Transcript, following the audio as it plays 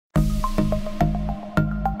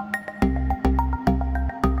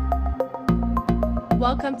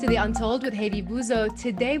welcome to The Untold with Heidi Buzo.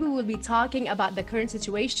 Today we will be talking about the current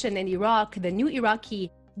situation in Iraq, the new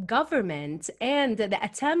Iraqi government, and the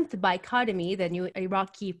attempt by Kadhimi, the new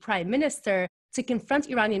Iraqi prime minister, to confront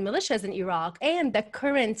Iranian militias in Iraq, and the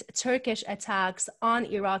current Turkish attacks on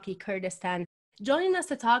Iraqi Kurdistan. Joining us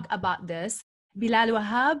to talk about this, Bilal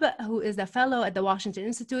Wahab, who is a fellow at the Washington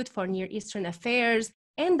Institute for Near Eastern Affairs,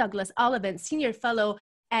 and Douglas Ollivant Senior Fellow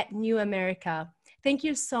at New America. Thank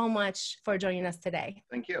you so much for joining us today.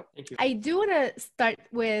 Thank you. Thank you. I do want to start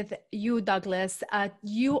with you, Douglas.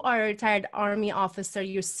 You are a retired Army officer.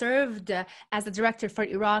 You served as the director for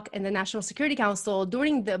Iraq in the National Security Council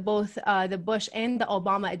during both the Bush and the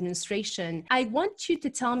Obama administration. I want you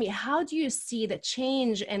to tell me, how do you see the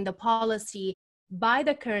change in the policy by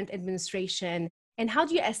the current administration, and how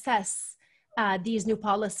do you assess these new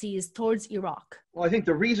policies towards Iraq? Well, I think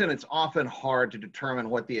the reason it's often hard to determine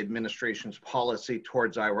what the administration's policy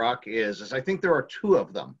towards Iraq is I think there are two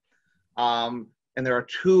of them. And there are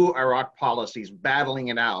two Iraq policies battling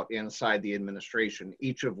it out inside the administration,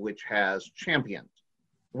 each of which has champions.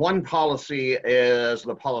 One policy is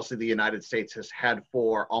the policy the United States has had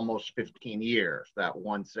for almost 15 years, that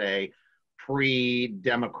wants a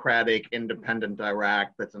pre-democratic, independent Iraq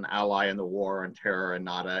that's an ally in the war on terror and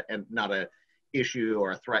not a issue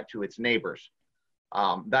or a threat to its neighbors.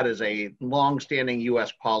 That is a long-standing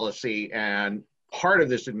U.S. policy, and part of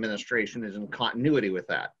this administration is in continuity with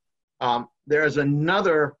that. There is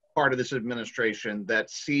another part of this administration that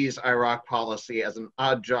sees Iraq policy as an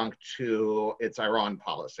adjunct to its Iran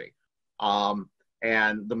policy,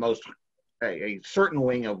 and a certain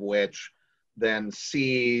wing of which then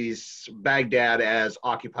sees Baghdad as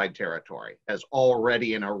occupied territory, as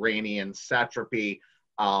already an Iranian satrapy,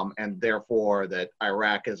 and therefore that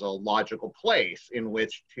Iraq is a logical place in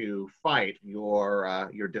which to fight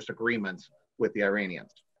your disagreements with the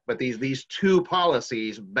Iranians. But these two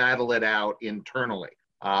policies battle it out internally.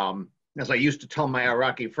 As I used to tell my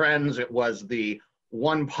Iraqi friends, it was the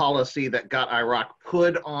one policy that got Iraq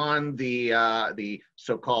put on the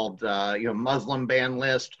so-called Muslim ban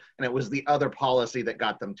list, and it was the other policy that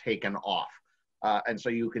got them taken off. And so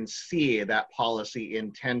you can see that policy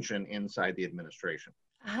in tension inside the administration.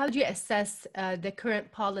 How do you assess the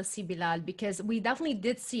current policy, Bilal? Because we definitely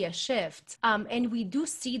did see a shift, and we do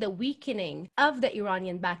see the weakening of the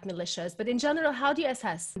Iranian-backed militias. But in general, how do you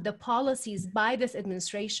assess the policies by this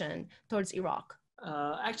administration towards Iraq?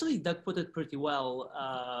 Actually, Doug put it pretty well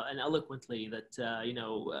and eloquently that,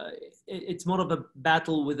 it's more of a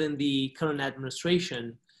battle within the current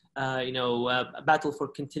administration, a battle for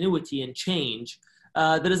continuity and change.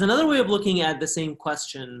 There is another way of looking at the same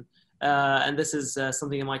question. And this is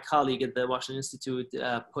something that my colleague at the Washington Institute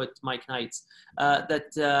Mike Knights, that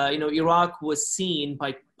Iraq was seen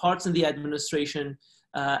by parts of the administration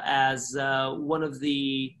as one of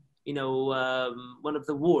the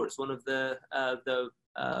wars, one of the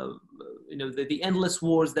endless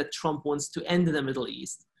wars that Trump wants to end in the Middle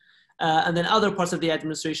East, and then other parts of the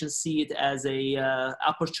administration see it as a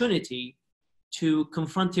opportunity to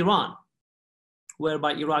confront Iran,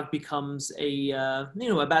 whereby Iraq becomes a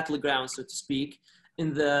battleground, so to speak,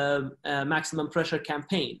 in the maximum pressure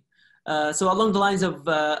campaign. So along the lines of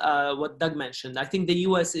what Doug mentioned, I think the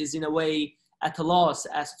U.S. is in a way at a loss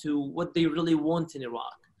as to what they really want in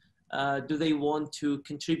Iraq. Do they want to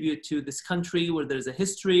contribute to this country where there's a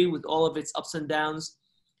history with all of its ups and downs?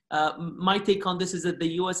 My take on this is that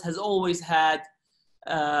the U.S. has always had,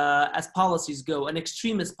 as policies go, an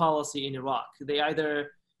extremist policy in Iraq. They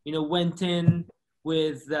either went in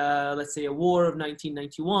with, let's say, a war of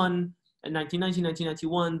 1991, and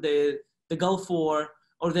 1991, the Gulf War,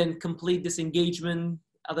 or then complete disengagement,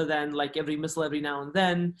 other than like every missile every now and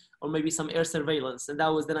then, or maybe some air surveillance, and that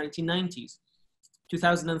was the 1990s.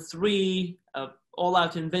 2003,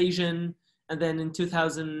 all-out invasion, and then in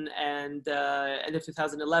 2000 and end of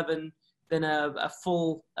 2011, then a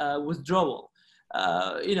full withdrawal.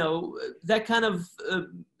 That kind of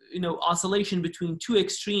oscillation between two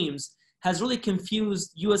extremes has really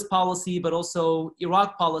confused U.S. policy, but also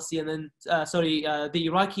Iraq policy, and then, the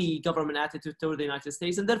Iraqi government attitude toward the United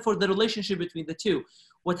States, and therefore the relationship between the two.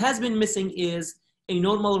 What has been missing is a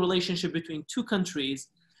normal relationship between two countries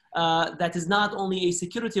that is not only a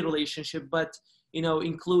security relationship, but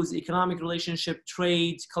includes economic relationship,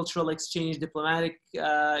 trade, cultural exchange, diplomatic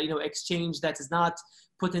exchange that is not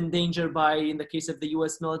put in danger by, in the case of the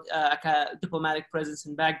U.S. diplomatic presence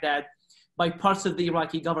in Baghdad, by parts of the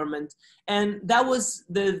Iraqi government. And that was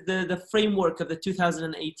the framework of the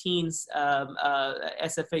 2018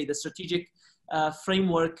 SFA, the strategic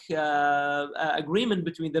framework agreement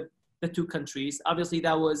between the two countries. Obviously,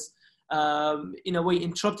 that was in a way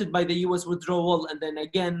interrupted by the US withdrawal and then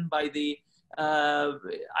again by the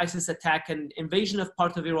ISIS attack and invasion of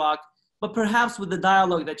part of Iraq. But perhaps with the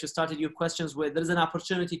dialogue that you started your questions with, there's an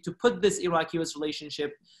opportunity to put this Iraq-US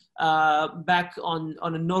relationship back on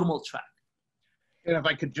a normal track. And if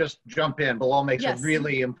I could just jump in, Bilal makes a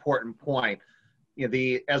really important point. You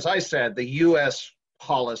know, as I said, the U.S.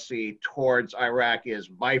 policy towards Iraq is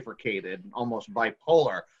bifurcated, almost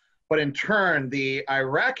bipolar. But in turn, the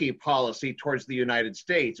Iraqi policy towards the United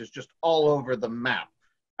States is just all over the map.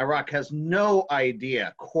 Iraq has no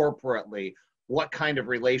idea corporately what kind of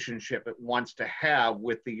relationship it wants to have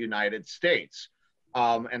with the United States.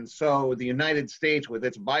 And so the United States, with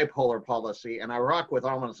its bipolar policy, and Iraq with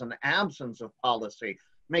almost an absence of policy,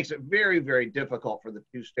 makes it very, very difficult for the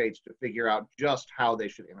two states to figure out just how they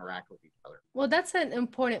should interact with each other. Well, that's an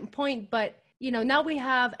important point, but now we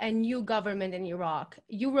have a new government in Iraq.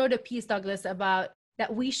 You wrote a piece, Douglas, about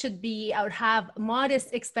that we should be or have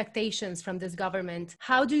modest expectations from this government.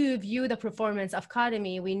 How do you view the performance of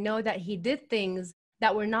Kadhimi? We know that he did things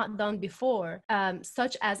that were not done before,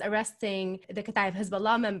 such as arresting the Kataib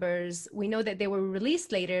Hezbollah members. We know that they were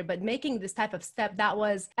released later, but making this type of step, that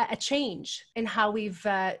was a change in how we've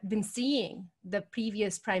been seeing the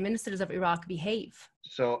previous prime ministers of Iraq behave.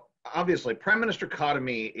 So obviously, Prime Minister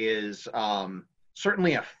Kadhimi is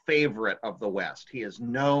certainly a favorite of the West. He is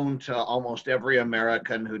known to almost every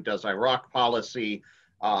American who does Iraq policy,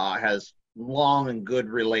 has long and good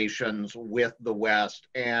relations with the West,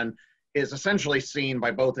 and is essentially seen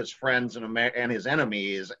by both his friends and his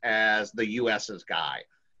enemies as the U.S.'s guy.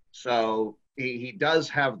 So he does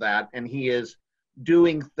have that, and he is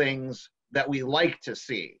doing things that we like to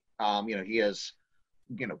see. He has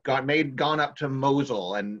gone up to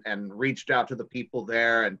Mosul and reached out to the people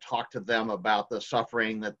there and talked to them about the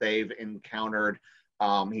suffering that they've encountered.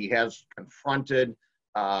 He has confronted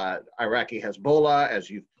Iraqi Hezbollah, as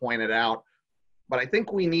you've pointed out. But I think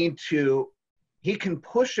he can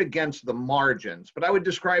push against the margins, but I would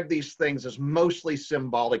describe these things as mostly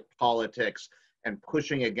symbolic politics and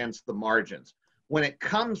pushing against the margins. When it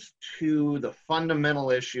comes to the fundamental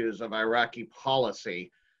issues of Iraqi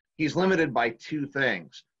policy, he's limited by two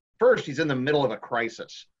things. First, he's in the middle of a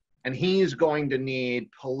crisis, and he's going to need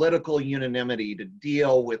political unanimity to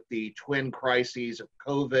deal with the twin crises of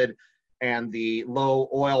COVID and the low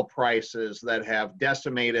oil prices that have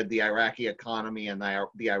decimated the Iraqi economy and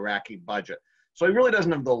the Iraqi budget. So he really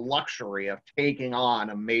doesn't have the luxury of taking on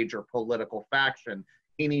a major political faction.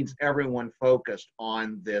 He needs everyone focused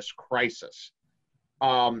on this crisis.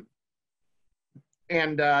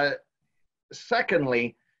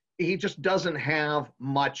 Secondly, he just doesn't have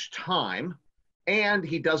much time, and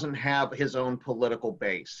he doesn't have his own political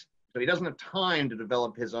base. So he doesn't have time to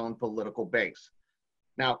develop his own political base.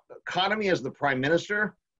 Now, Kadhimi as the prime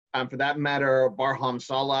minister, for that matter, Barham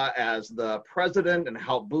Saleh as the president and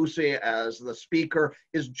Halbusi as the speaker,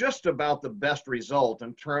 is just about the best result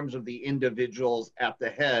in terms of the individuals at the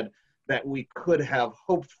head that we could have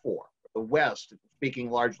hoped for. The West,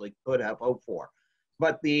 speaking largely, could have hoped for.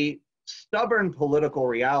 But the stubborn political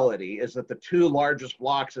reality is that the two largest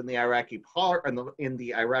blocs in the Iraqi parliament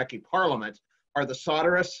are the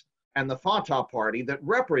Sadrists and the Fatah party that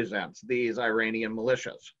represents these Iranian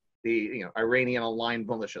militias, the Iranian aligned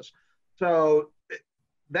militias. So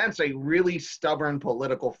that's a really stubborn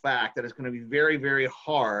political fact that is going to be very, very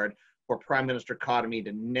hard for Prime Minister Kadhimi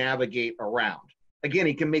to navigate around. Again,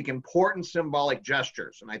 he can make important symbolic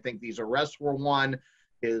gestures, and I think these arrests were one.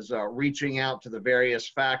 His reaching out to the various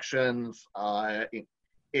factions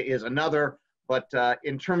is another. But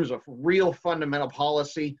in terms of real fundamental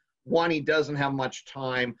policy, one, he doesn't have much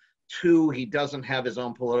time. Two, he doesn't have his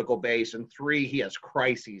own political base. And three, he has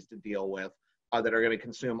crises to deal with that are going to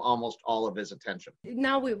consume almost all of his attention.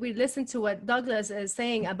 Now we listen to what Douglas is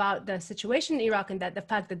saying about the situation in Iraq and that the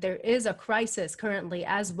fact that there is a crisis currently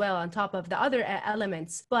as well on top of the other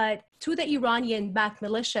elements. But to the Iranian-backed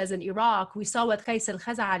militias in Iraq, we saw what Qais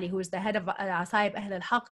al-Khazali, who is the head of Asaib Ahl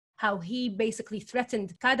al-Haq, how he basically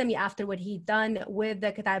threatened Kadhimi after what he'd done with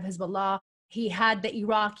the Kataib Hezbollah. He had the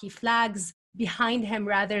Iraqi flags behind him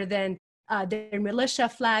rather than their militia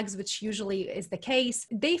flags, which usually is the case.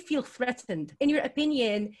 They feel threatened. In your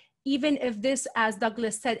opinion, even if this, as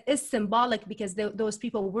Douglas said, is symbolic because those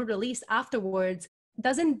people were released afterwards,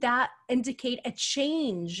 doesn't that indicate a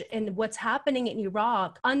change in what's happening in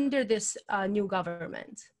Iraq under this new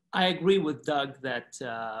government? I agree with Doug that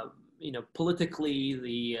politically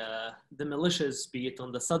the militias, be it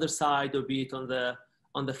on the Sadr side or be it on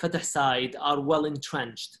the Fatah side, are well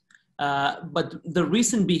entrenched. But the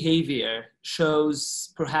recent behavior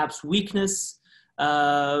shows perhaps weakness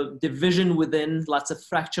division within, lots of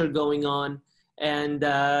fracture going on. And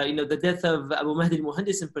the death of Abu Mahdi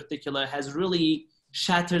al-Muhandis in particular has really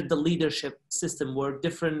shattered the leadership system, where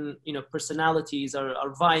different personalities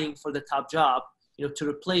are vying for the top job, to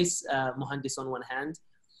replace Muhandis on one hand,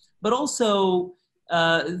 but also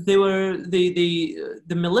they were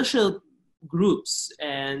the militia groups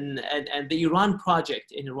and the Iran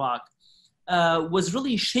project in Iraq was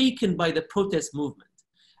really shaken by the protest movement.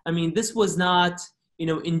 I mean, this was not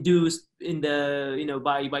induced in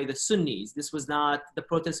the by the Sunnis. This was not, the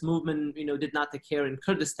protest movement did not occur in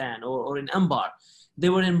Kurdistan or in Anbar. They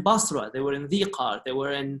were in Basra, they were in Dhiqar, they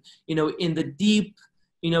were in in the deep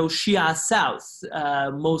Shia south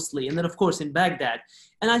mostly, and then of course in Baghdad.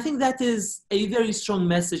 And I think that is a very strong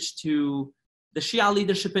message to the Shia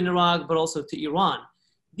leadership in Iraq, but also to Iran.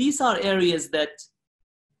 These are areas that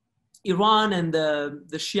Iran and the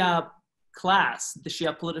Shia class, the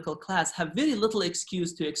Shia political class, have very little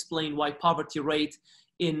excuse to explain why poverty rate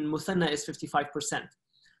in Muthanna is 55%.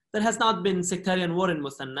 There has not been sectarian war in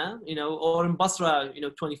Muthanna, or in Basra,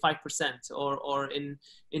 25%, or in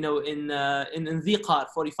Dhiqar,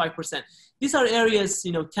 45%. These are areas,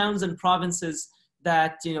 towns and provinces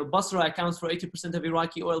that, Basra accounts for 80% of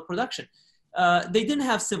Iraqi oil production. They didn't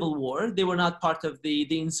have civil war. They were not part of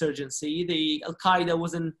the insurgency. The Al-Qaeda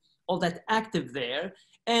wasn't all that active there.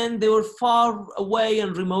 And they were far away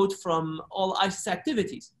and remote from all ISIS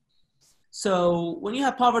activities. So when you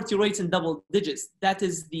have poverty rates in double digits, that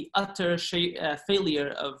is the utter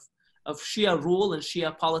failure of Shia rule and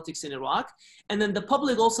Shia politics in Iraq. And then the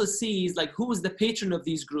public also sees, like, who is the patron of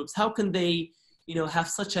these groups? How can they, have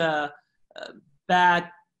such a bad,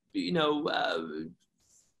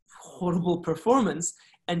 horrible performance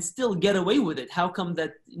and still get away with it? How come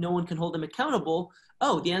that no one can hold them accountable?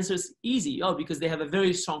 Oh, the answer is easy. Oh, because they have a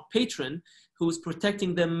very strong patron who's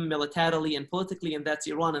protecting them militarily and politically, and that's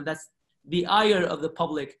Iran. And that's the ire of the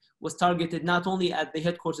public was targeted not only at the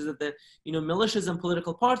headquarters of the militias and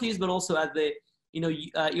political parties, but also at the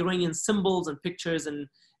Iranian symbols and pictures and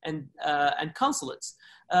consulates.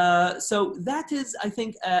 So that is, I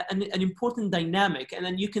think, an important dynamic. And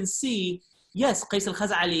then you can see, yes, Qais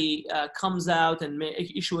al-Khaz'ali comes out and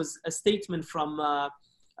issues a statement from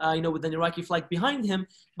with an Iraqi flag behind him,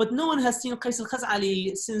 but no one has seen Qais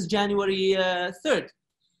al-Khaz'ali since January 3rd.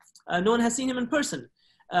 No one has seen him in person.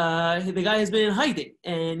 The guy has been in hiding,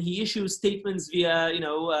 and he issues statements via,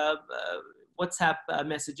 WhatsApp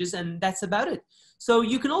messages, and that's about it. So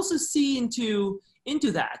you can also see into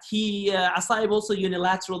that. Asaib also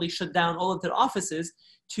unilaterally shut down all of their offices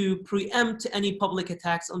to preempt any public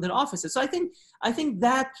attacks on their offices. So I think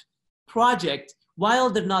that project, while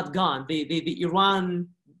they're not gone, the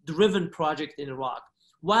Iran-driven project in Iraq,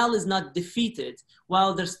 while is not defeated,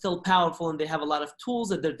 while they're still powerful and they have a lot of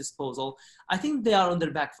tools at their disposal, I think they are on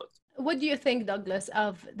their back foot. What do you think, Douglas,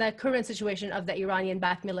 of the current situation of the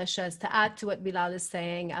Iranian-backed militias, to add to what Bilal is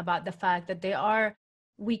saying about the fact that they are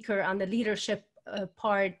weaker on the leadership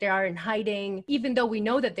part, they are in hiding, even though we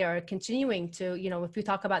know that they are continuing to, if we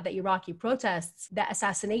talk about the Iraqi protests, the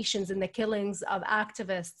assassinations and the killings of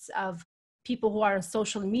activists, of people who are on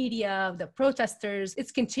social media, the protesters,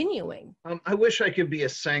 it's continuing. I wish I could be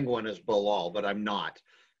as sanguine as Bilal, but I'm not.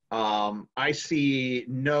 I see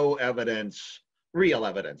no evidence, real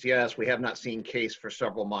evidence. Yes, we have not seen case for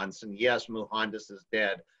several months, and yes, Muhandis is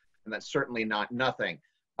dead, and that's certainly not nothing.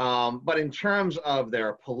 But in terms of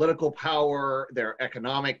their political power, their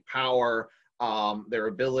economic power, their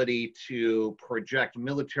ability to project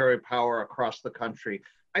military power across the country,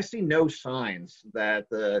 I see no signs that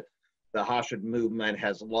the Hashid movement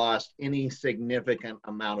has lost any significant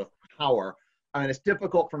amount of power. I mean, it's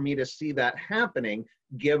difficult for me to see that happening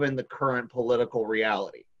given the current political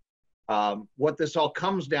reality. What this all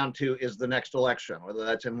comes down to is the next election, whether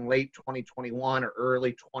that's in late 2021 or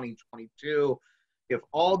early 2022. If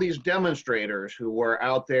all these demonstrators who were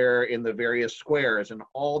out there in the various squares in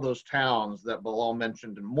all those towns that Bilal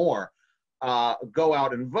mentioned and more go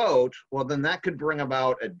out and vote, well, then that could bring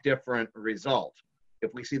about a different result.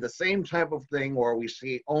 If we see the same type of thing where we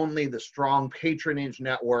see only the strong patronage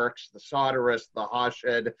networks, the Sadrists, the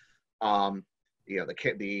Hashid, the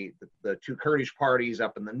two Kurdish parties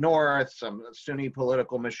up in the north, some Sunni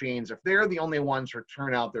political machines, if they're the only ones who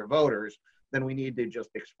turn out their voters, then we need to just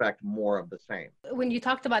expect more of the same. When you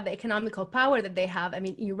talked about the economical power that they have, I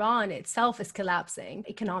mean, Iran itself is collapsing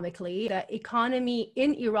economically. The economy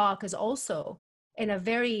in Iraq is also in a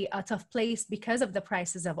very tough place because of the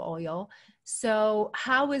prices of oil. So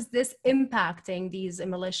how is this impacting these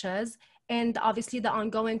militias and obviously the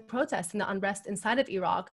ongoing protests and the unrest inside of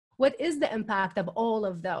Iraq? What is the impact of all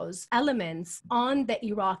of those elements on the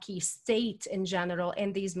Iraqi state in general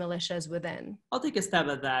and these militias within? I'll take a stab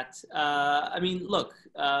at that. I mean, look,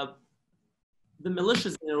 the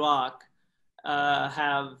militias in Iraq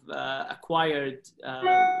have acquired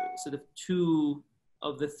sort of two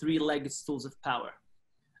of the three-legged stools of power.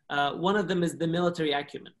 One of them is the military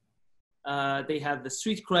acumen. They have the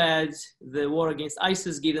street cred. The war against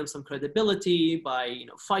ISIS gave them some credibility by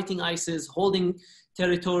fighting ISIS, holding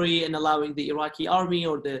territory, and allowing the Iraqi army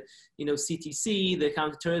or the CTC, the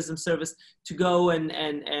counterterrorism service, to go and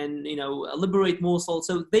liberate Mosul.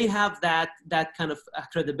 So they have that kind of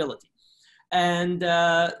credibility. And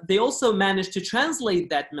they also managed to translate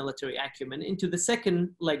that military acumen into the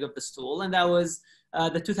second leg of the stool, and that was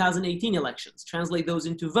the 2018 elections. Translate those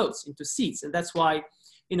into votes, into seats, and that's why,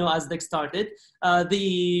 as they started,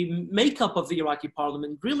 the makeup of the Iraqi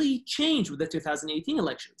parliament really changed with the 2018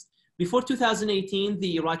 elections. Before 2018,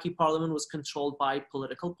 the Iraqi parliament was controlled by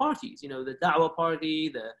political parties, the Dawah party,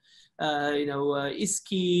 the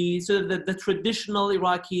ISKI, so the traditional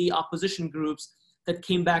Iraqi opposition groups that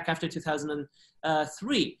came back after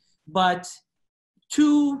 2003. But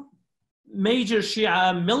two major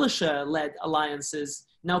Shia militia-led alliances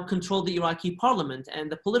now control the Iraqi parliament,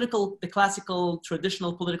 and the classical,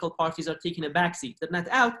 traditional political parties are taking a backseat. They're not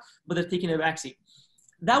out, but they're taking a backseat.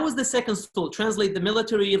 That was the second stool, translate the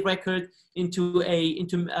military record into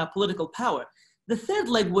political power. The third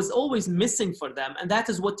leg was always missing for them, and that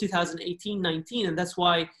is what 2018-19, and that's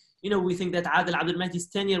why we think that Adel Abdul Mahdi's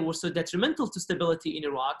tenure was so detrimental to stability in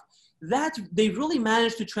Iraq, that they really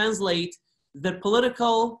managed to translate their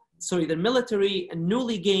military and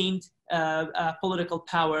newly gained political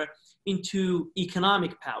power into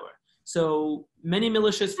economic power. So many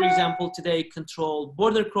militias, for example, today control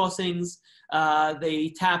border crossings.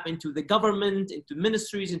 They tap into the government, into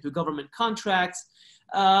ministries, into government contracts.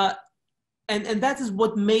 And that is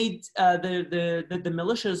what made the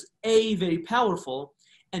militias, A, very powerful,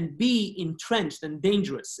 and B, entrenched and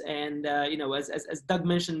dangerous. And as Doug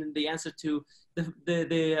mentioned in the answer to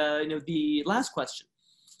the last question,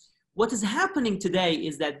 what is happening today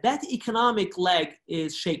is that economic leg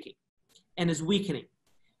is shaking and is weakening.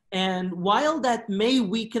 And while that may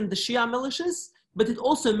weaken the Shia militias, but it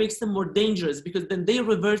also makes them more dangerous, because then they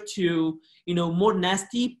revert to more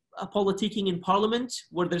nasty politicking in parliament,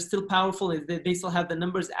 where they're still powerful, they still have the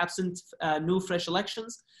numbers absent new fresh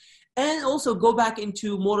elections, and also go back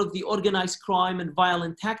into more of the organized crime and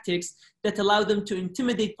violent tactics that allow them to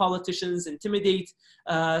intimidate politicians, intimidate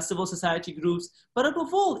civil society groups, but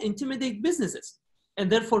above all, intimidate businesses, and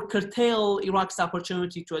therefore curtail Iraq's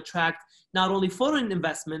opportunity to attract not only foreign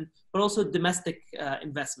investment, but also domestic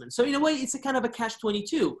investment. So in a way, it's a kind of a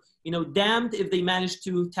catch-22. Damned if they manage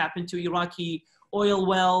to tap into Iraqi oil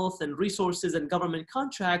wealth and resources and government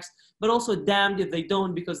contracts, but also damned if they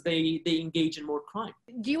don't, because they engage in more crime.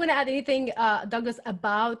 Do you want to add anything, Douglas,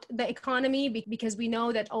 about the economy? Because we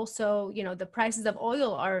know that also, the prices of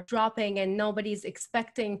oil are dropping and nobody's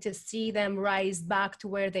expecting to see them rise back to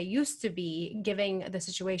where they used to be, given the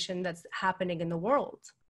situation that's happening in the world.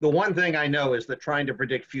 The one thing I know is that trying to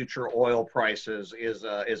predict future oil prices is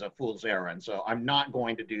a fool's errand. So I'm not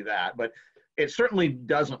going to do that. But it certainly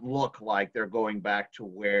doesn't look like they're going back to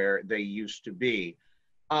where they used to be.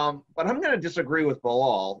 But I'm going to disagree with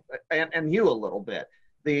Bilal and you a little bit.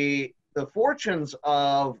 The fortunes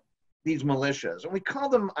of these militias, and we call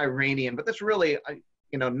them Iranian, but that's really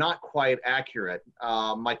not quite accurate.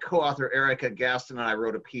 My co-author Erica Gaston and I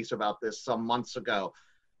wrote a piece about this some months ago.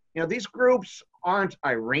 These groups aren't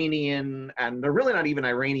Iranian, and they're really not even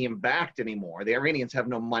Iranian-backed anymore. The Iranians have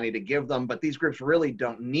no money to give them, but these groups really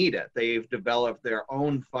don't need it. They've developed their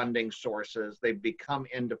own funding sources. They've become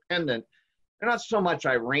independent. They're not so much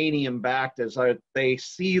Iranian-backed as they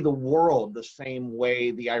see the world the same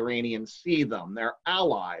way the Iranians see them. They're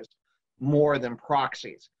allies more than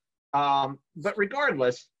proxies. But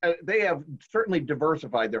regardless, they have certainly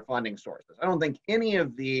diversified their funding sources. I don't think any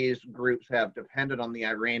of these groups have depended on the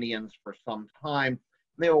Iranians for some time.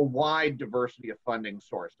 They have a wide diversity of funding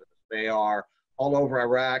sources. They are all over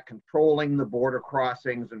Iraq, controlling the border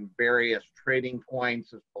crossings and various trading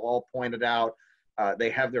points, as Bilal pointed out. They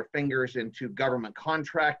have their fingers into government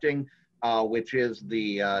contracting, which is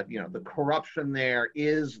the corruption there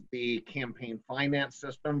is the campaign finance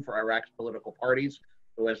system for Iraq's political parties.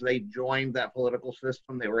 So as they joined that political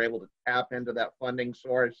system, they were able to tap into that funding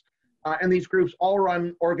source. And these groups all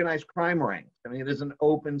run organized crime rings. I mean, it is an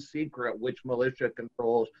open secret which militia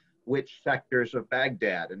controls which sectors of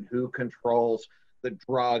Baghdad and who controls the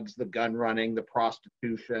drugs, the gun running, the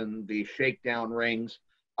prostitution, the shakedown rings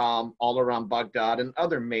all around Baghdad and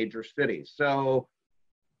other major cities. So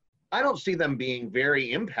I don't see them being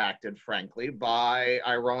very impacted, frankly, by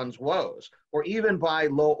Iran's woes or even by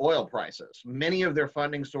low oil prices. Many of their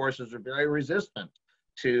funding sources are very resistant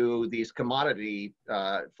to these commodity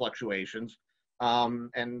fluctuations,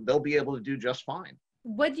 and they'll be able to do just fine.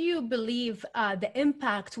 What do you believe the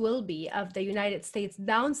impact will be of the United States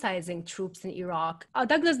downsizing troops in Iraq?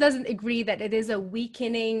 Douglas doesn't agree that it is a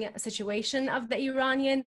weakening situation of the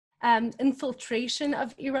Iranian infiltration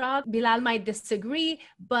of Iraq. Bilal might disagree,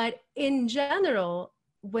 but in general,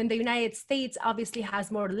 when the United States obviously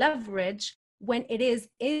has more leverage, when it is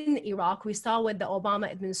in Iraq, we saw with the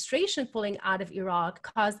Obama administration pulling out of Iraq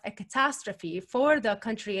caused a catastrophe for the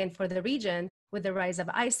country and for the region with the rise of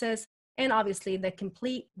ISIS and obviously the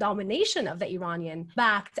complete domination of the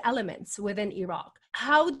Iranian-backed elements within Iraq.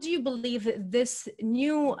 How do you believe that this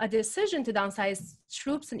new decision to downsize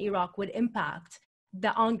troops in Iraq would impact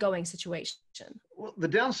the ongoing situation? Well, the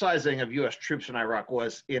downsizing of U.S. troops in Iraq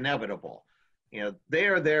was inevitable. They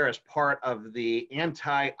are there as part of the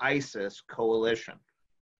anti-ISIS coalition.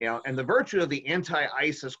 And the virtue of the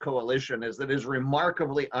anti-ISIS coalition is that it is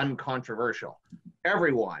remarkably uncontroversial.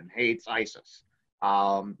 Everyone hates ISIS.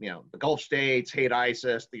 The Gulf states hate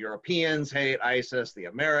ISIS, the Europeans hate ISIS, the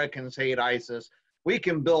Americans hate ISIS. We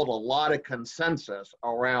can build a lot of consensus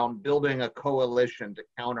around building a coalition to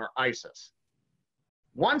counter ISIS.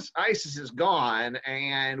 Once ISIS is gone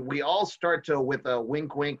and we all start to, with a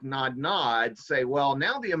wink, wink, nod, nod, say, well,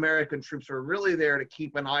 now the American troops are really there to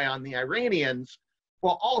keep an eye on the Iranians,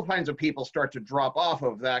 well, all kinds of people start to drop off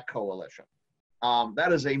of that coalition.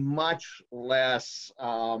 That is a much less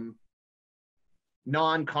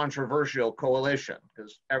non-controversial coalition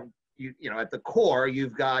because, at the core,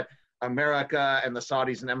 you've got America and the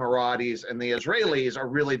Saudis and Emiratis and the Israelis are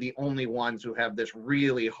really the only ones who have this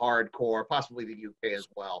really hardcore, possibly the UK as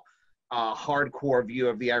well, hardcore view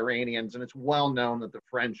of the Iranians. And it's well known that the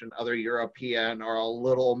French and other European are a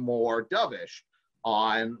little more dovish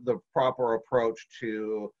on the proper approach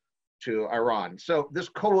to Iran. So this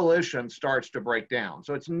coalition starts to break down.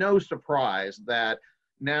 So it's no surprise that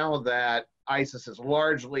now that ISIS is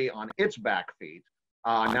largely on its back feet,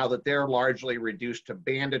 now that they're largely reduced to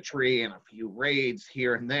banditry and a few raids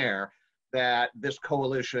here and there, that this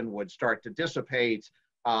coalition would start to dissipate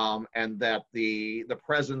and that the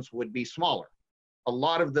presence would be smaller. A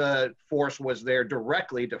lot of the force was there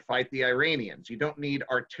directly to fight the Iranians. You don't need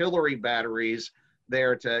artillery batteries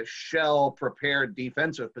there to shell prepared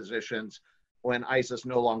defensive positions when ISIS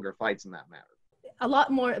no longer fights in that matter. A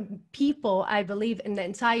lot more people, I believe, in the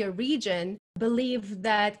entire region believe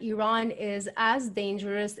that Iran is as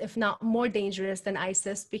dangerous, if not more dangerous than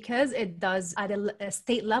ISIS, because it does at a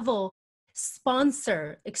state level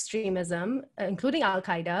sponsor extremism, including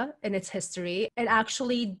Al-Qaeda in its history. It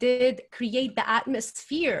actually did create the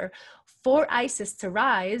atmosphere for ISIS to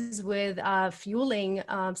rise with fueling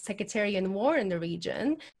sectarian war in the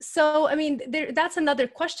region. So, that's another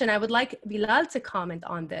question. I would like Bilal to comment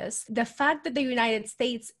on this. The fact that the United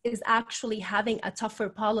States is actually having a tougher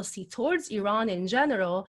policy towards Iran in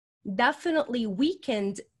general definitely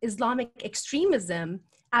weakened Islamic extremism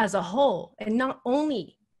as a whole, and not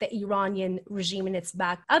only the Iranian regime and its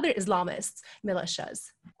back, other Islamist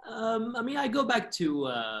militias. I go back to,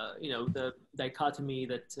 the dichotomy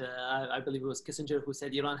that I believe it was Kissinger who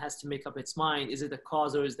said Iran has to make up its mind. Is it the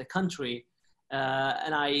cause or is it the country?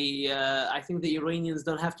 And I think the Iranians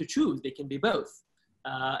don't have to choose. They can be both.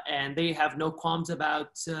 And they have no qualms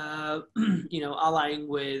about, allying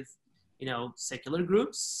with, secular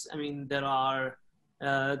groups. There are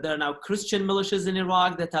now Christian militias in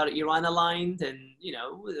Iraq that are Iran aligned, and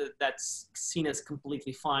that's seen as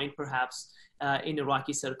completely fine, perhaps in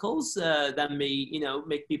Iraqi circles. That may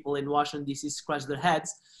make people in Washington D.C. scratch their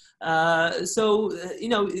heads. The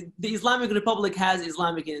Islamic Republic has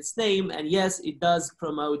Islamic in its name, and yes, it does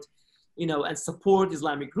promote, and support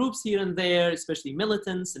Islamic groups here and there, especially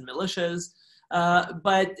militants and militias.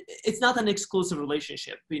 But it's not an exclusive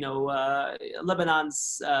relationship.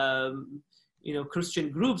 Lebanon's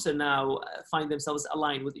Christian groups are now find themselves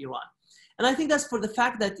aligned with Iran. And I think that's for the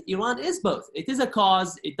fact that Iran is both. It is a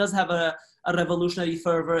cause. It does have a revolutionary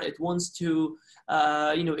fervor. It wants to,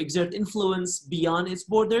 exert influence beyond its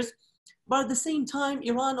borders. But at the same time,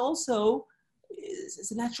 Iran also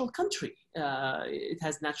is a natural country. It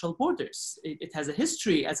has natural borders. It has a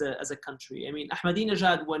history as a country.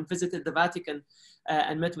 Ahmadinejad, when visited the Vatican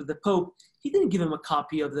and met with the Pope, he didn't give him a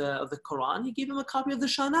copy of the Quran. He gave him a copy of the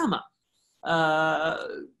Shahnameh.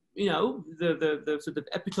 The sort of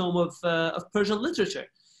epitome of Persian literature.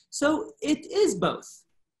 So it is both.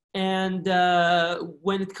 And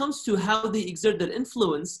when it comes to how they exert their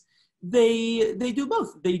influence, they do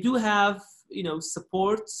both. They do have,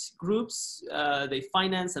 support groups. They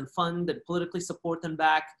finance and fund and politically support and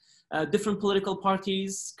back different political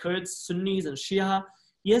parties, Kurds, Sunnis, and Shia.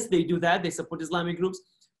 Yes, they do that. They support Islamic groups.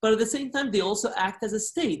 But at the same time, they also act as a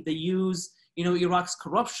state. They use, Iraq's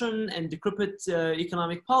corruption and decrepit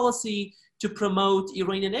economic policy to promote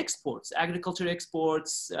Iranian exports, agriculture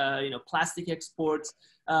exports, plastic exports,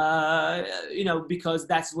 because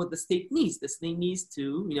that's what the state needs. The state needs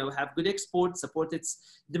to, have good exports, support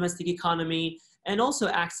its domestic economy, and also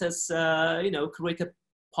access, create a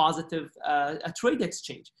positive a trade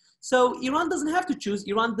exchange. So Iran doesn't have to choose.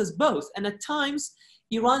 Iran does both. And at times,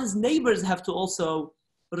 Iran's neighbors have to also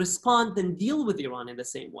respond and deal with Iran in the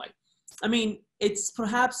same way. I mean, it's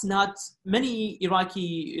perhaps not many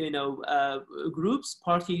Iraqi, groups,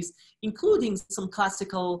 parties, including some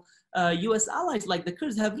classical U.S. allies like the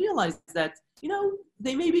Kurds, have realized that,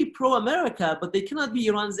 they may be pro-America, but they cannot be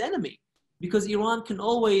Iran's enemy, because Iran can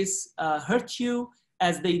always hurt you,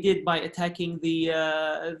 as they did by attacking the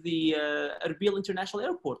Erbil International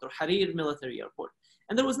Airport or Harir military airport.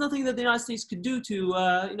 And there was nothing that the United States could do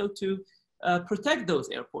to protect those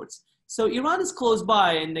airports. So Iran is close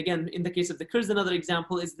by, and again, in the case of the Kurds, another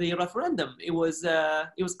example is the referendum. It was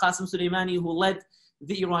Qasem Soleimani who led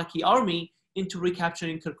the Iraqi army into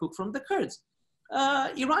recapturing Kirkuk from the Kurds.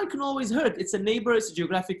 Iran can always hurt. It's a neighbor. It's a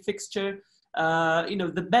geographic fixture.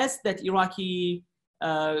 The best that Iraqi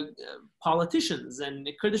politicians and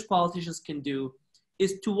Kurdish politicians can do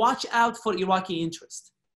is to watch out for Iraqi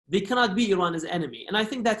interest. They cannot be Iran's enemy. And I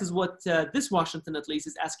think that is what this Washington, at least,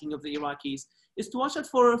 is asking of the Iraqis, is to watch out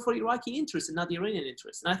for Iraqi interests and not the Iranian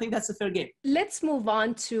interests. And I think that's a fair game. Let's move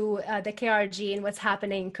on to the KRG and what's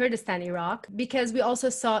happening in Kurdistan, Iraq, because we also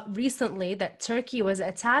saw recently that Turkey was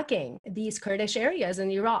attacking these Kurdish areas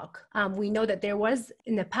in Iraq. We know that there was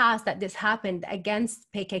in the past that this happened against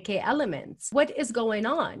PKK elements. What is going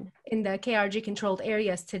on in the KRG controlled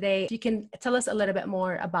areas today? If you can tell us a little bit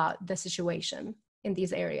more about the situation in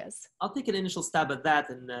these areas. I'll take an initial stab at that,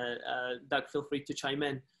 and Doug, feel free to chime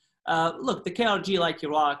in. Look, the KRG, like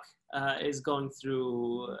Iraq, is going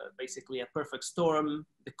through basically a perfect storm.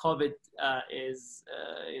 The COVID is,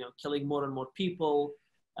 killing more and more people.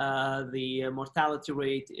 The mortality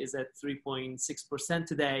rate is at 3.6%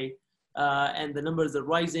 today, and the numbers are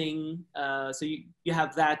rising. So you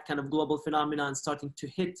have that kind of global phenomenon starting to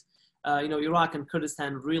hit, Iraq and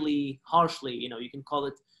Kurdistan really harshly. You can call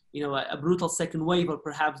it, a brutal second wave, or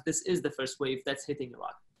perhaps this is the first wave that's hitting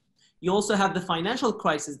Iraq. You also have the financial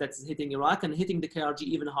crisis that's hitting Iraq and hitting the KRG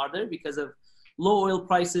even harder because of low oil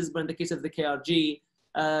prices. But in the case of the KRG,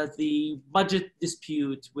 the budget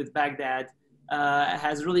dispute with Baghdad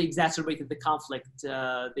has really exacerbated the conflict,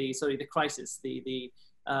 the crisis, the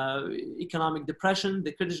economic depression.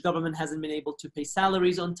 The Kurdish government hasn't been able to pay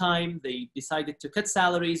salaries on time. They decided to cut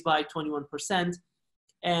salaries by 21%.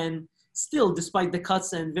 And still, despite the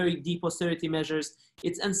cuts and very deep austerity measures,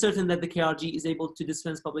 it's uncertain that the KRG is able to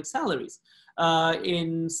dispense public salaries.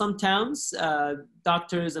 In some towns,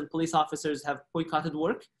 doctors and police officers have boycotted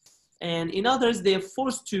work. And in others, they are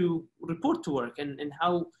forced to report to work. And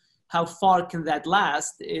how far can that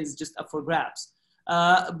last is just up for grabs.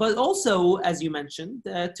 But also, as you mentioned,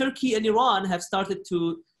 Turkey and Iran have started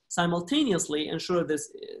to simultaneously ensure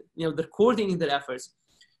this, they're coordinating their efforts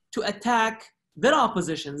to attack their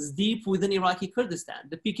oppositions deep within Iraqi Kurdistan.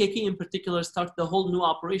 The PKK in particular started a whole new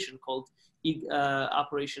operation called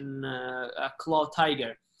Operation Claw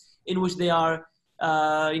Tiger, in which they are,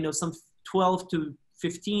 some 12 to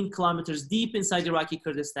 15 kilometers deep inside Iraqi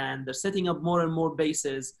Kurdistan. They're setting up more and more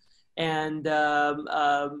bases. And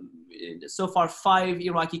so far, 5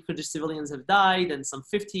 Iraqi Kurdish civilians have died, and some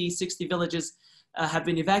 50, 60 villages have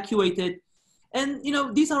been evacuated. And,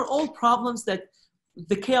 these are all problems that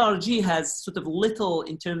the KRG has sort of little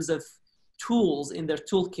in terms of tools in their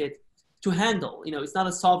toolkit to handle. It's not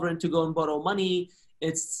a sovereign to go and borrow money.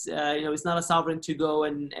 It's, it's not a sovereign to go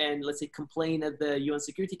and let's say, complain at the UN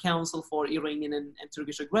Security Council for Iranian and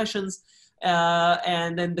Turkish aggressions.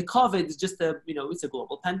 And then the COVID is just it's a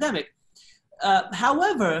global pandemic.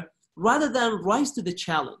 However, rather than rise to the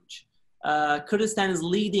challenge, Kurdistan's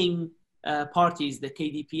leading parties, the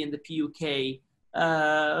KDP and the PUK,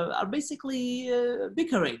 are basically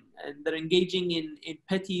bickering, and they're engaging in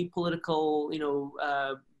petty political,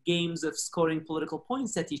 games of scoring political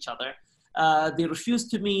points at each other. They refuse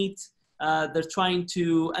to meet. They're trying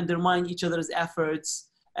to undermine each other's efforts,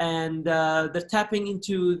 and they're tapping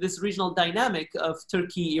into this regional dynamic of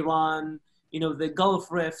Turkey, Iran, the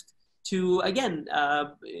Gulf Rift, to again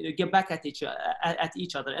get back at each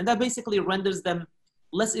other, and that basically renders them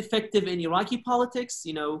less effective in Iraqi politics.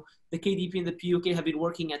 The KDP and the PUK have been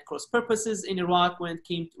working at cross purposes in Iraq when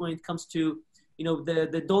it comes to,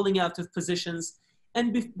 the doling out of positions.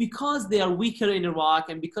 And because they are weaker in Iraq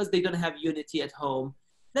and because they don't have unity at home,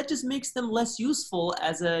 that just makes them less useful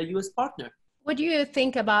as a U.S. partner. What do you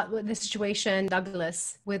think about the situation,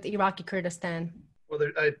 Douglas, with Iraqi Kurdistan? Well,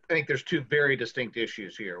 I think there's two very distinct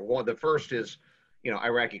issues here. One, the first is,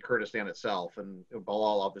 Iraqi Kurdistan itself, and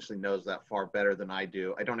Bilal obviously knows that far better than I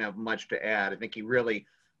do. I don't have much to add. I think he really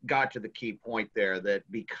got to the key point there, that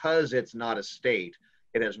because it's not a state,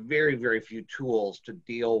 it has very, very few tools to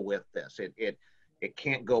deal with this. It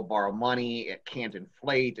can't go borrow money. It can't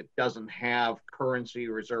inflate. It doesn't have currency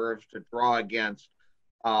reserves to draw against.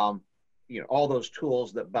 All those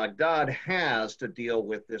tools that Baghdad has to deal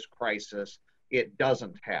with this crisis, it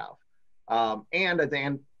doesn't have. And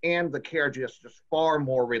the KRG is just far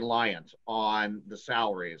more reliant on the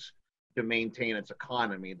salaries to maintain its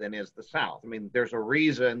economy than is the South. I mean, there's a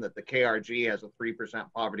reason that the KRG has a 3%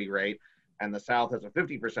 poverty rate and the South has a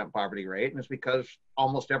 50% poverty rate, and it's because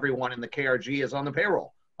almost everyone in the KRG is on the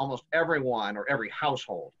payroll. Almost everyone or every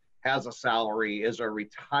household has a salary, is a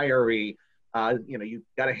retiree. You've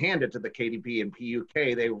got to hand it to the KDP and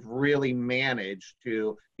PUK. They've really managed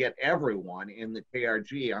to get everyone in the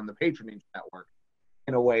KRG on the patronage network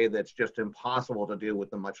in a way that's just impossible to do with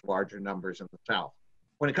the much larger numbers in the South.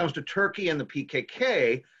 When it comes to Turkey and the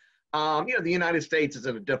PKK, the United States is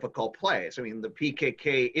in a difficult place. I mean, the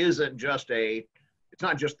PKK it's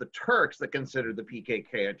not just the Turks that consider the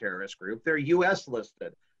PKK a terrorist group. They're US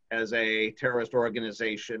listed as a terrorist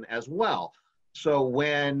organization as well. So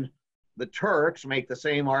when the Turks make the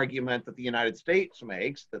same argument that the United States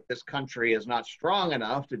makes, that this country is not strong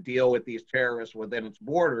enough to deal with these terrorists within its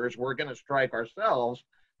borders, we're going to strike ourselves.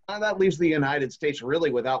 That leaves the United States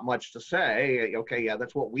really without much to say. Okay, yeah,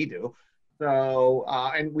 that's what we do. So,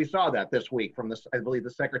 and we saw that this week from I believe the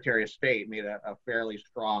Secretary of State made a fairly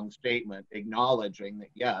strong statement acknowledging that,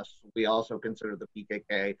 yes, we also consider the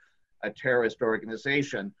PKK a terrorist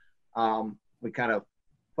organization. We kind of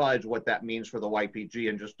fudge what that means for the YPG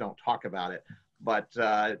and just don't talk about it. But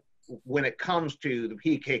when it comes to the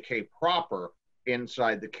PKK proper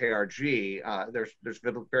inside the KRG, there's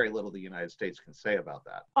very little the United States can say about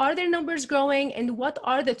that. Are their numbers growing, and what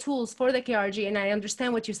are the tools for the KRG? And I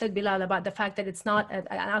understand what you said, Bilal, about the fact that it's not an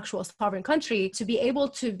actual sovereign country, to be able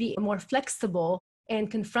to be more flexible and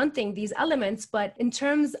confronting these elements. But in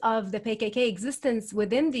terms of the PKK existence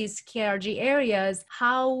within these KRG areas,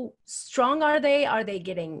 how strong are they? Are they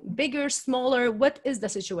getting bigger, smaller? What is the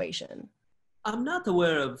situation? I'm not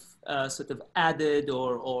aware of sort of added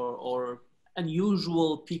or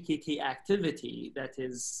unusual PKK activity that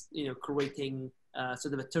is, creating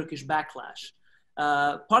sort of a Turkish backlash.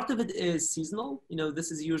 Part of it is seasonal.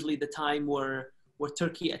 This is usually the time where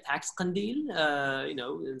Turkey attacks Kandil,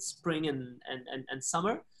 in spring and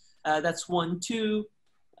summer. That's one. Two,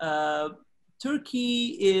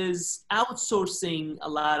 Turkey is outsourcing a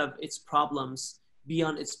lot of its problems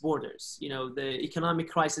beyond its borders. The economic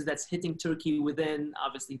crisis that's hitting Turkey within,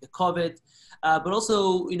 obviously, the COVID, but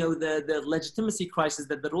also, the legitimacy crisis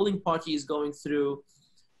that the ruling party is going through.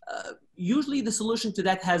 Usually the solution to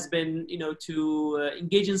that has been, to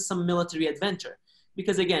engage in some military adventure.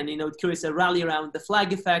 Because again, curious, a rally around the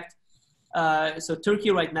flag effect. So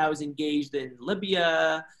Turkey right now is engaged in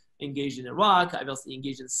Libya, engaged in Iraq, obviously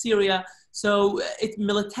engaged in Syria. So it's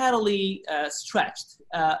militarily stretched.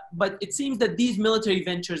 But it seems that these military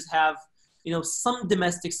ventures have, some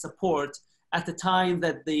domestic support at the time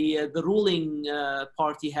that the ruling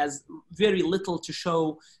party has very little to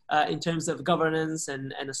show in terms of governance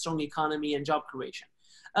and a strong economy and job creation.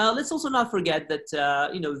 Let's also not forget that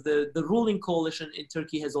the ruling coalition in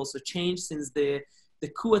Turkey has also changed since the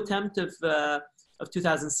coup attempt of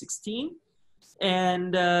 2016,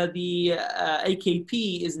 and the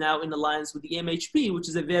AKP is now in alliance with the MHP, which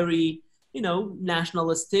is a very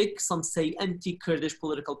nationalistic, some say anti-Kurdish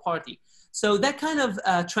political party. So that kind of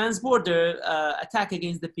transborder attack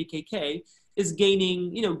against the PKK is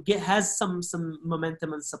gaining, has some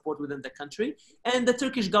momentum and support within the country. And the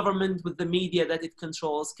Turkish government, with the media that it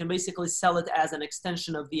controls, can basically sell it as an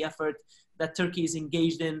extension of the effort that Turkey is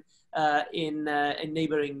engaged in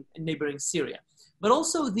neighboring Syria. But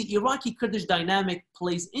also the Iraqi Kurdish dynamic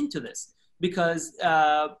plays into this because,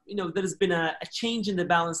 there has been a change in the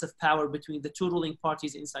balance of power between the two ruling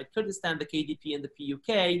parties inside Kurdistan, the KDP and the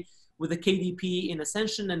PUK, with the KDP in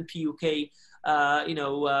ascension and PUK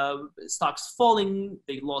stocks falling.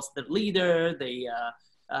 They lost their leader. They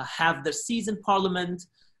have their seats in parliament.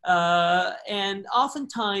 And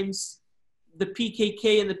oftentimes the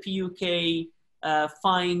PKK and the PUK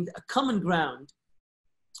find a common ground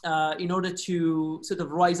in order to sort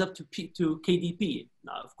of rise up to KDP.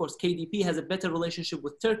 Now, of course, KDP has a better relationship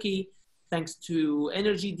with Turkey, thanks to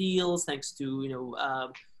energy deals, thanks to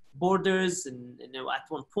borders, and at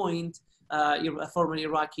one point, a former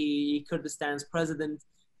Iraqi Kurdistan's president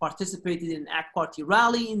participated in an AK Party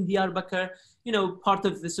rally in Diyarbakir, part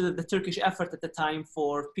of the sort of the Turkish effort at the time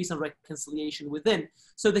for peace and reconciliation within.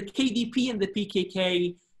 So the KDP and the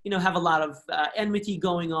PKK, have a lot of enmity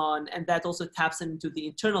going on, and that also taps into the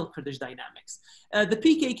internal Kurdish dynamics. The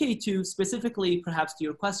PKK, too, specifically, perhaps to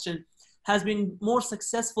your question, has been more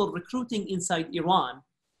successful recruiting inside Iran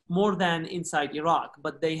more than inside Iraq,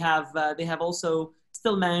 but they have also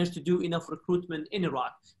still managed to do enough recruitment in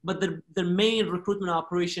Iraq. But their main recruitment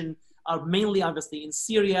operation are mainly, obviously, in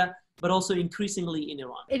Syria, but also increasingly in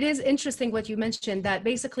Iran. It is interesting what you mentioned, that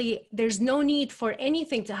basically there's no need for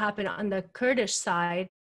anything to happen on the Kurdish side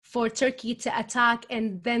for Turkey to attack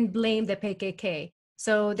and then blame the PKK.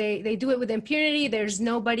 So they do it with impunity. There's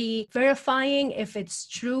nobody verifying if it's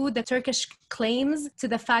true, the Turkish claims to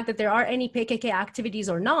the fact that there are any PKK activities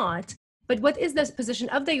or not. But what is the position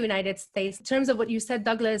of the United States in terms of what you said,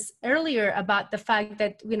 Douglas, earlier about the fact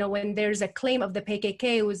that, when there's a claim of the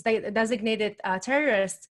PKK who was designated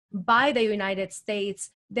terrorist by the United States,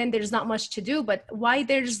 then there's not much to do. But why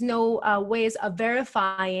there's no ways of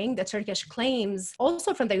verifying the Turkish claims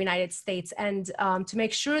also from the United States, and to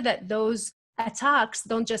make sure that those attacks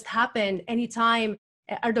don't just happen anytime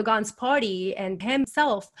Erdogan's party and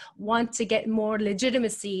himself want to get more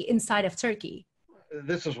legitimacy inside of Turkey?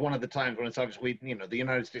 This is one of the times when it's obvious the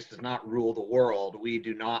United States does not rule the world. We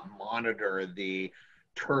do not monitor the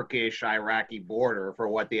Turkish-Iraqi border for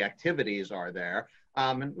what the activities are there.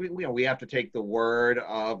 And we have to take the word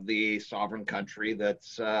of the sovereign country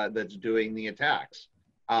that's doing the attacks.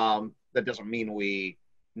 That doesn't mean we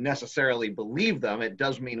necessarily believe them. It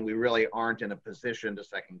does mean we really aren't in a position to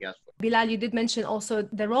second guess them. Bilal, you did mention also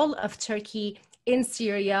the role of Turkey in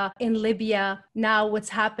Syria, in Libya, now what's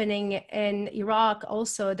happening in Iraq,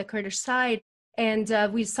 also the Kurdish side. And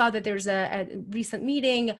we saw that there's a recent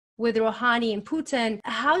meeting with Rouhani and Putin.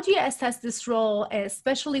 How do you assess this role,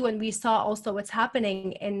 especially when we saw also what's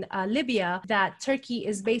happening in Libya, that Turkey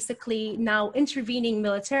is basically now intervening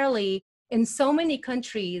militarily in so many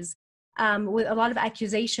countries with a lot of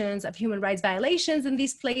accusations of human rights violations in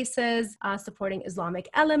these places, supporting Islamic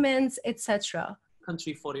elements, etc.?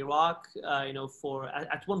 Country for Iraq,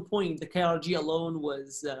 at one point the KRG alone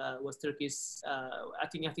was Turkey's. I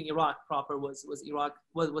think Iraq proper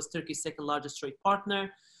was Turkey's second largest trade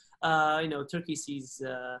partner. Turkey sees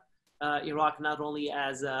Iraq not only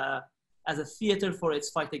as a theater for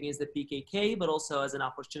its fight against the PKK, but also as an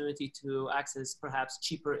opportunity to access perhaps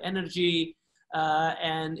cheaper energy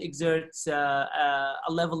and exert a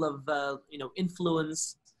level of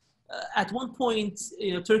influence. At one point,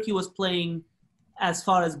 Turkey was playing, as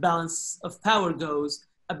far as balance of power goes,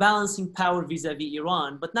 a balancing power vis-a-vis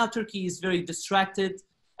Iran. But now Turkey is very distracted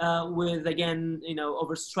with, again,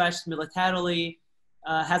 overstretched militarily,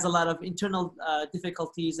 has a lot of internal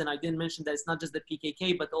difficulties. And I didn't mention that it's not just the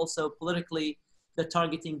PKK, but also politically, they're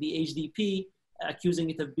targeting the HDP, accusing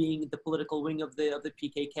it of being the political wing of the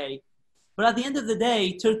PKK. But at the end of the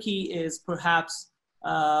day, Turkey is perhaps,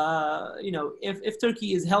 if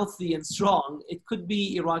Turkey is healthy and strong, it could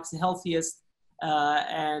be Iraq's healthiest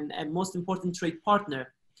and most important trade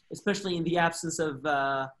partner, especially in the absence of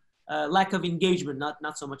lack of engagement,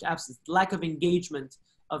 not so much absence, lack of engagement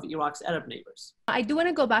of Iraq's Arab neighbors. I do want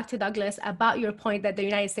to go back to Douglas about your point that the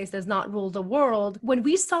United States does not rule the world. When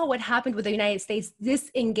we saw what happened with the United States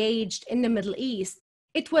disengaged in the Middle East,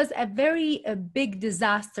 it was a very big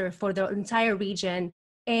disaster for the entire region.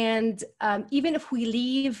 And even if we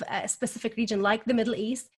leave a specific region like the Middle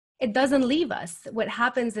East, it doesn't leave us. What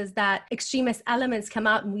happens is that extremist elements come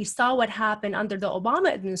out, and we saw what happened under the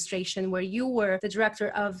Obama administration, where you were the director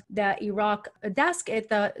of the Iraq desk at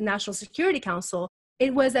the National Security Council.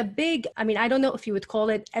 It was a big, I don't know if you would call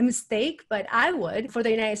it a mistake, but I would, for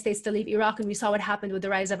the United States to leave Iraq, and we saw what happened with the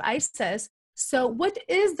rise of ISIS. So what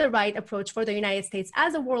is the right approach for the United States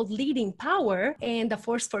as a world leading power and a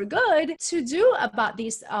force for good to do about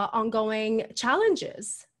these ongoing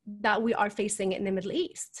challenges that we are facing in the Middle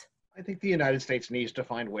East? I think the United States needs to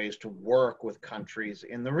find ways to work with countries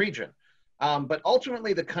in the region. But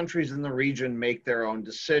ultimately, the countries in the region make their own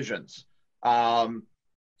decisions.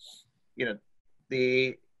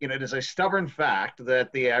 It is a stubborn fact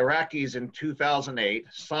that the Iraqis in 2008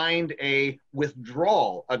 signed a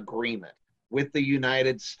withdrawal agreement with the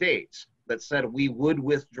United States that said we would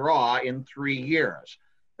withdraw in 3 years.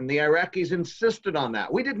 And the Iraqis insisted on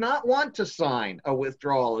that. We did not want to sign a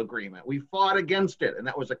withdrawal agreement. We fought against it, and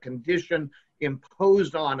that was a condition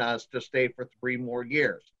imposed on us to stay for 3 more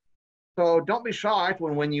years. So don't be shocked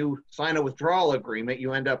when you sign a withdrawal agreement,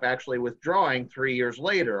 you end up actually withdrawing 3 years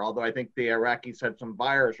later, although I think the Iraqis had some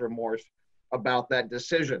buyer's remorse about that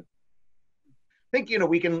decision. I think,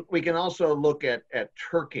 we can also look at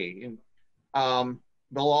Turkey.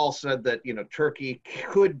 Bilal said that, Turkey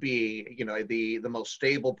could be, the most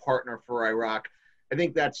stable partner for Iraq. I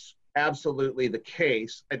think that's absolutely the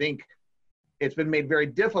case. I think it's been made very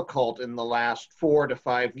difficult in the last 4 to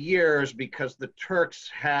 5 years because the Turks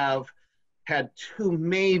have had 2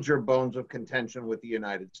 major bones of contention with the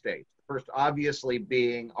United States. The first, obviously,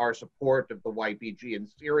 being our support of the YPG in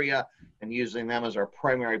Syria and using them as our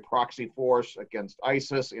primary proxy force against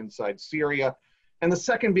ISIS inside Syria. And the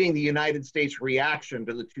second being the United States reaction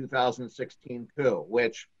to the 2016 coup,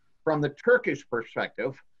 which, from the Turkish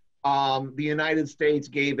perspective, the United States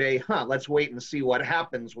gave a, let's wait and see what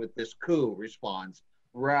happens with this coup response,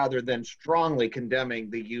 rather than strongly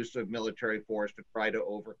condemning the use of military force to try to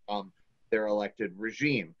overcome their elected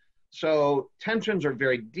regime. So tensions are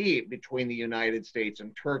very deep between the United States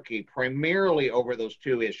and Turkey, primarily over those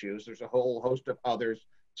 2 issues. There's a whole host of others,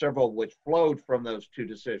 several of which flowed from those 2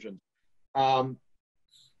 decisions.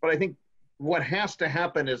 But I think what has to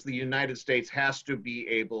happen is the United States has to be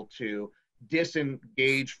able to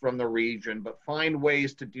disengage from the region, but find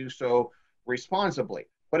ways to do so responsibly.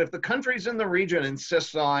 But if the countries in the region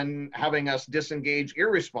insist on having us disengage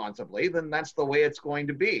irresponsibly, then that's the way it's going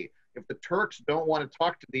to be. If the Turks don't want to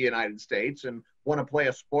talk to the United States and want to play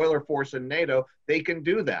a spoiler force in NATO, they can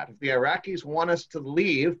do that. If the Iraqis want us to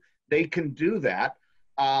leave, they can do that.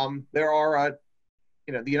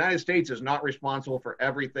 The United States is not responsible for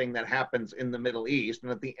everything that happens in the Middle East.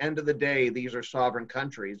 And at the end of the day, these are sovereign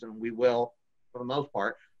countries, and we will, for the most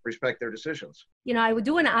part, respect their decisions. I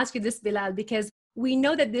do want to ask you this, Bilal, because we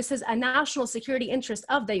know that this is a national security interest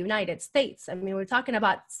of the United States. I mean, we're talking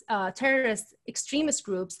about terrorist extremist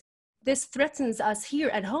groups. This threatens us here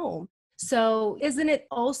at home. So isn't it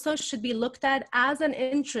also should be looked at as an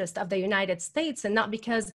interest of the United States, and not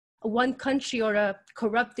because one country or a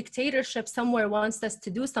corrupt dictatorship somewhere wants us to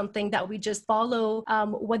do something that we just follow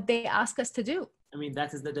what they ask us to do? I mean,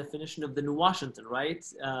 that is the definition of the new Washington, right?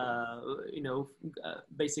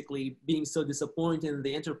 Basically being so disappointed in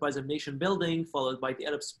the enterprise of nation building followed by the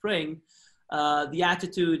Arab Spring. The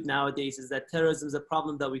attitude nowadays is that terrorism is a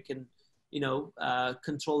problem that we can,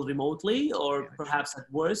 control remotely, or perhaps at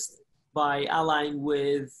worst by allying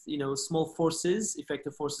with, small forces,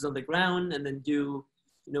 effective forces on the ground, and then do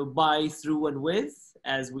by, through, and with,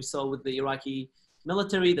 as we saw with the Iraqi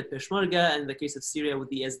military, the Peshmerga, and in the case of Syria with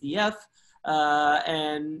the SDF.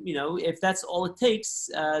 If that's all it takes,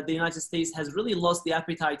 the United States has really lost the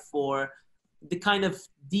appetite for the kind of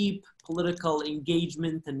deep political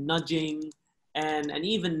engagement and nudging and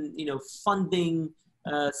even, funding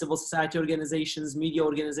civil society organizations, media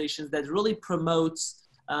organizations that really promotes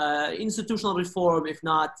institutional reform, if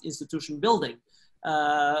not institution building.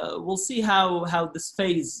 We'll see how this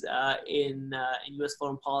phase in U.S.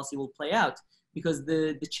 foreign policy will play out, because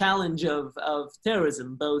the challenge of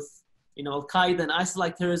terrorism, both Al-Qaeda and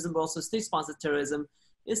ISIL-like terrorism, but also state-sponsored terrorism,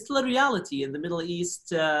 is still a reality, and the Middle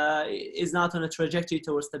East is not on a trajectory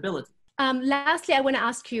towards stability. Lastly, I want to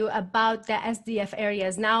ask you about the SDF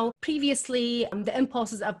areas. Now, previously, the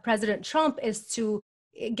impulses of President Trump is to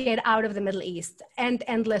get out of the Middle East and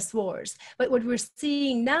endless wars. But what we're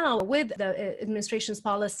seeing now with the administration's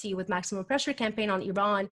policy with maximum pressure campaign on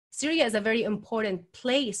Iran, Syria is a very important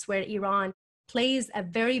place where Iran plays a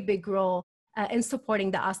very big role in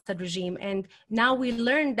supporting the Assad regime. And now we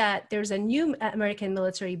learned that there's a new American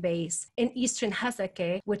military base in eastern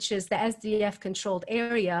Hasakeh, which is the SDF-controlled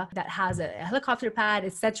area that has a helicopter pad,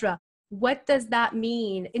 etc. What does that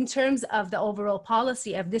mean in terms of the overall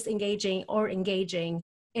policy of disengaging or engaging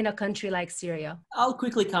in a country like Syria? I'll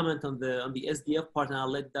quickly comment on the SDF part, and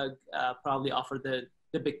I'll let Doug probably offer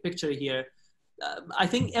the big picture here. I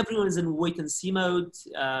think everyone is in wait-and-see mode.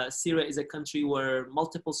 Syria is a country where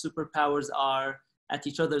multiple superpowers are at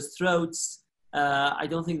each other's throats. I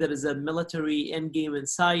don't think there is a military endgame in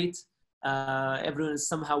sight. Everyone is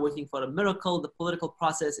somehow waiting for a miracle. The political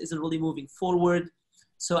process isn't really moving forward.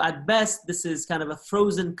 So at best, this is kind of a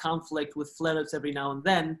frozen conflict with flare-ups every now and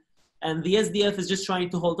then. And the SDF is just trying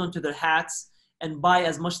to hold on to their hats and buy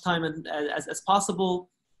as much time as possible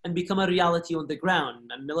and become a reality on the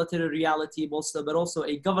ground, a military reality, but also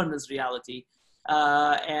a governance reality.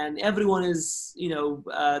 And everyone is,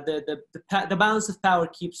 the balance of power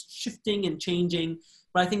keeps shifting and changing.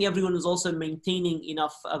 But I think everyone is also maintaining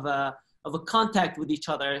enough of of a contact with each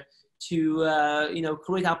other to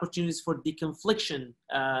create opportunities for deconfliction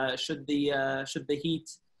should the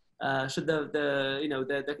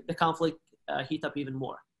conflict heat up even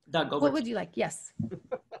more. Doug, over. What would you like? Yes.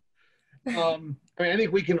 I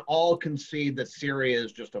think we can all concede that Syria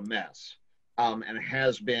is just a mess, and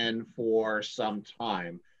has been for some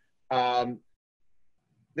time.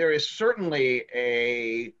 There is certainly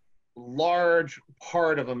a large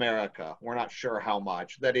part of America, we're not sure how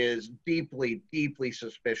much, that is deeply, deeply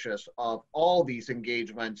suspicious of all these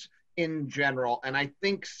engagements in general, and I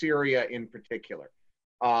think Syria in particular.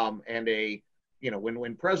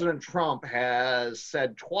 When President Trump has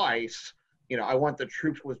said twice, I want the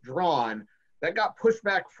troops withdrawn, that got pushed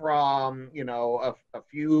back from, a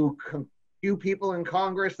few people in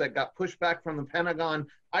Congress, that got pushed back from the Pentagon.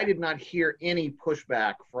 I did not hear any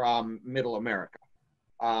pushback from Middle America.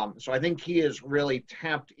 So I think he has really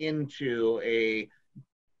tapped into a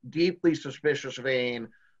deeply suspicious vein,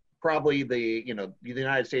 probably the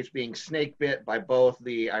United States being snake bit by both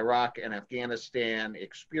the Iraq and Afghanistan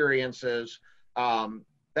experiences.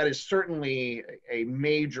 That is certainly a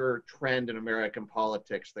major trend in American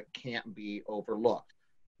politics that can't be overlooked.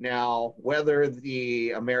 Now, whether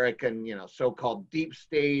the American, so-called deep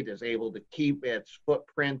state is able to keep its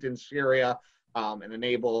footprint in Syria and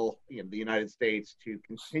enable the United States to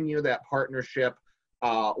continue that partnership,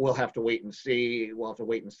 we'll have to wait and see. We'll have to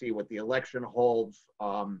wait and see what the election holds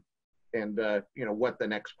and what the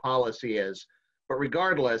next policy is. But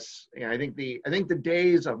regardless, I think the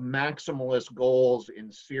days of maximalist goals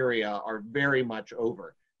in Syria are very much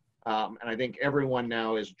over. And I think everyone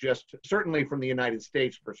now is just, certainly from the United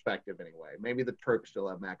States perspective anyway, maybe the Turks still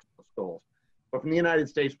have maximalist goals, but from the United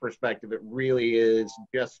States perspective, it really is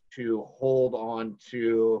just to hold on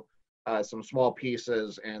to some small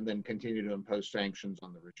pieces and then continue to impose sanctions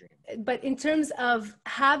on the regime. But in terms of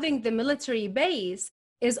having the military base,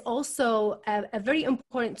 is also a very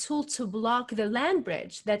important tool to block the land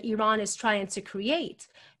bridge that Iran is trying to create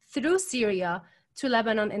through Syria to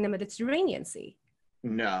Lebanon and the Mediterranean Sea.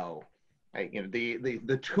 No,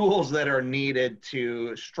 the tools that are needed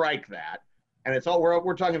to strike that, and it's all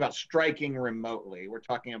we're talking about striking remotely. We're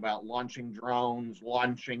talking about launching drones,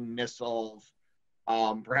 launching missiles,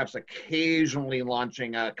 perhaps occasionally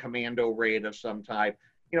launching a commando raid of some type.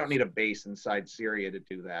 You don't need a base inside Syria to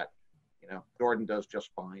do that. Jordan does just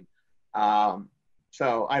fine.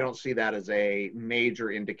 So I don't see that as a major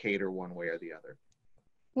indicator one way or the other.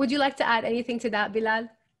 Would you like to add anything to that, Bilal?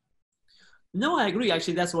 No, I agree.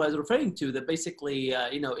 Actually, that's what I was referring to, that basically,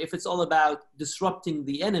 if it's all about disrupting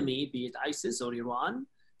the enemy, be it ISIS or Iran,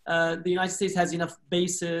 the United States has enough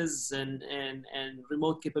bases and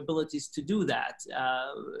remote capabilities to do that.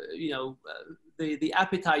 The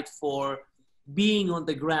appetite for being on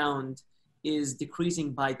the ground is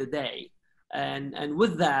decreasing by the day. And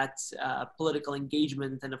with that, political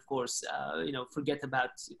engagement and, of course, forget about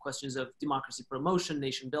questions of democracy promotion,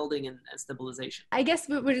 nation building, and stabilization. I guess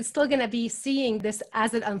we're still going to be seeing this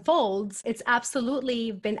as it unfolds. It's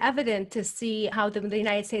absolutely been evident to see how the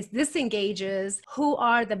United States disengages, who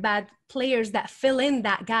are the bad players that fill in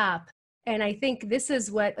that gap. And I think this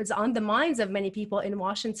is what is on the minds of many people in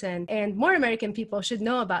Washington. And more American people should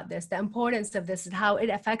know about this, the importance of this and how it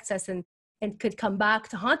affects us and could come back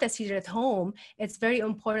to haunt us here at home. It's very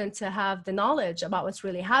important to have the knowledge about what's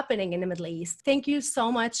really happening in the Middle East. Thank you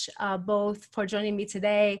so much, both, for joining me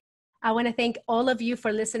today. I want to thank all of you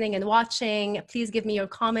for listening and watching. Please give me your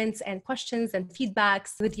comments and questions and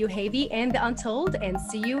feedbacks with you, Havi and The Untold, and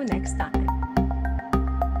see you next time.